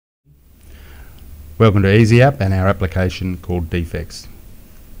Welcome to Easy App and our application called Defects.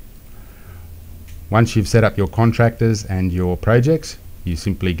 Once you've set up your contractors and your projects, you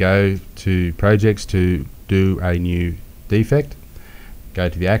simply go to Projects to do a new defect. Go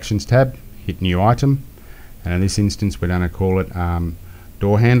to the Actions tab, hit New Item, and in this instance we're going to call it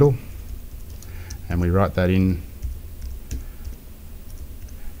Door Handle, and we write that in.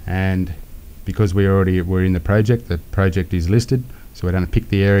 And because we're in the project is listed, so we're going to pick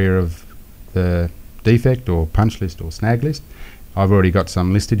the area of the defect or punch list or snag list. I've already got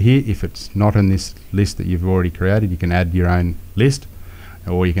some listed here. If it's not in this list that you've already created, you can add your own list,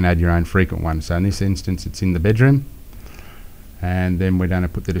 or you can add your own frequent one. So in this instance it's in the bedroom, and then we're going to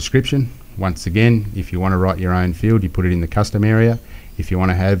put the description. Once again, if you want to write your own field, you put it in the custom area. If you want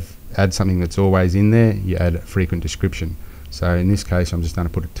to add something that's always in there, you add a frequent description. So in this case I'm just going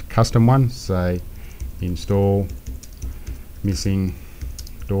to put it to custom one, say install missing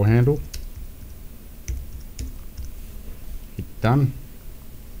door handle. Hit done,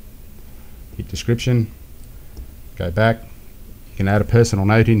 hit description, go back. You can add a personal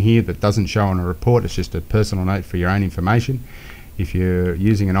note in here that doesn't show on a report, it's just a personal note for your own information. If you're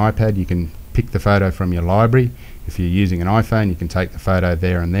using an iPad, you can pick the photo from your library. If you're using an iPhone, you can take the photo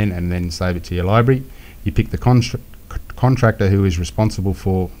there and then save it to your library. You pick the contractor who is responsible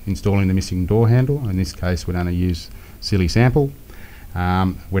for installing the missing door handle. In this case we're going to use Silly Sample.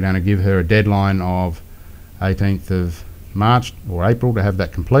 We're going to give her a deadline of 18th of March or April to have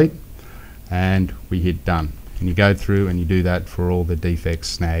that complete, and we hit done. And you go through and you do that for all the defects,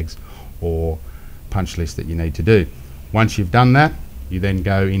 snags or punch lists that you need to do. Once you've done that, you then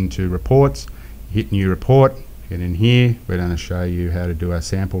go into reports, hit new report, and in here we're going to show you how to do a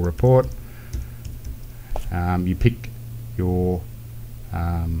sample report. You pick your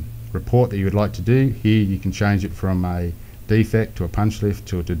report that you would like to do. Here you can change it from a defect to a punch list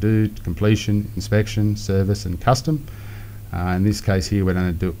to a to-do, completion, inspection, service and custom. In this case here we're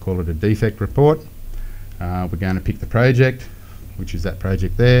going to call it a defect report. We're going to pick the project, which is that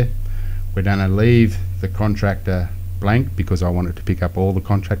project there. We're going to leave the contractor blank because I want it to pick up all the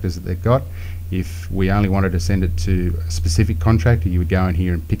contractors that they've got. If we only wanted to send it to a specific contractor, you would go in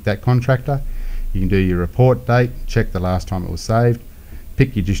here and pick that contractor. You can do your report date, check the last time it was saved,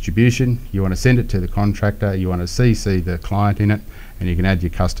 pick your distribution. You want to send it to the contractor, you want to CC the client in it, and you can add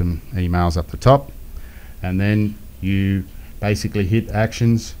your custom emails up the top. And then you basically hit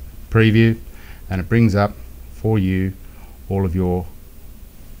Actions, Preview, and it brings up for you all of your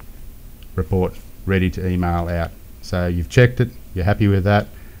report ready to email out. So you've checked it, you're happy with that,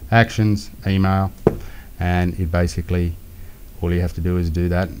 Actions, email, and it basically, all you have to do is do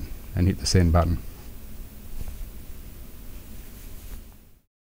that and hit the send button.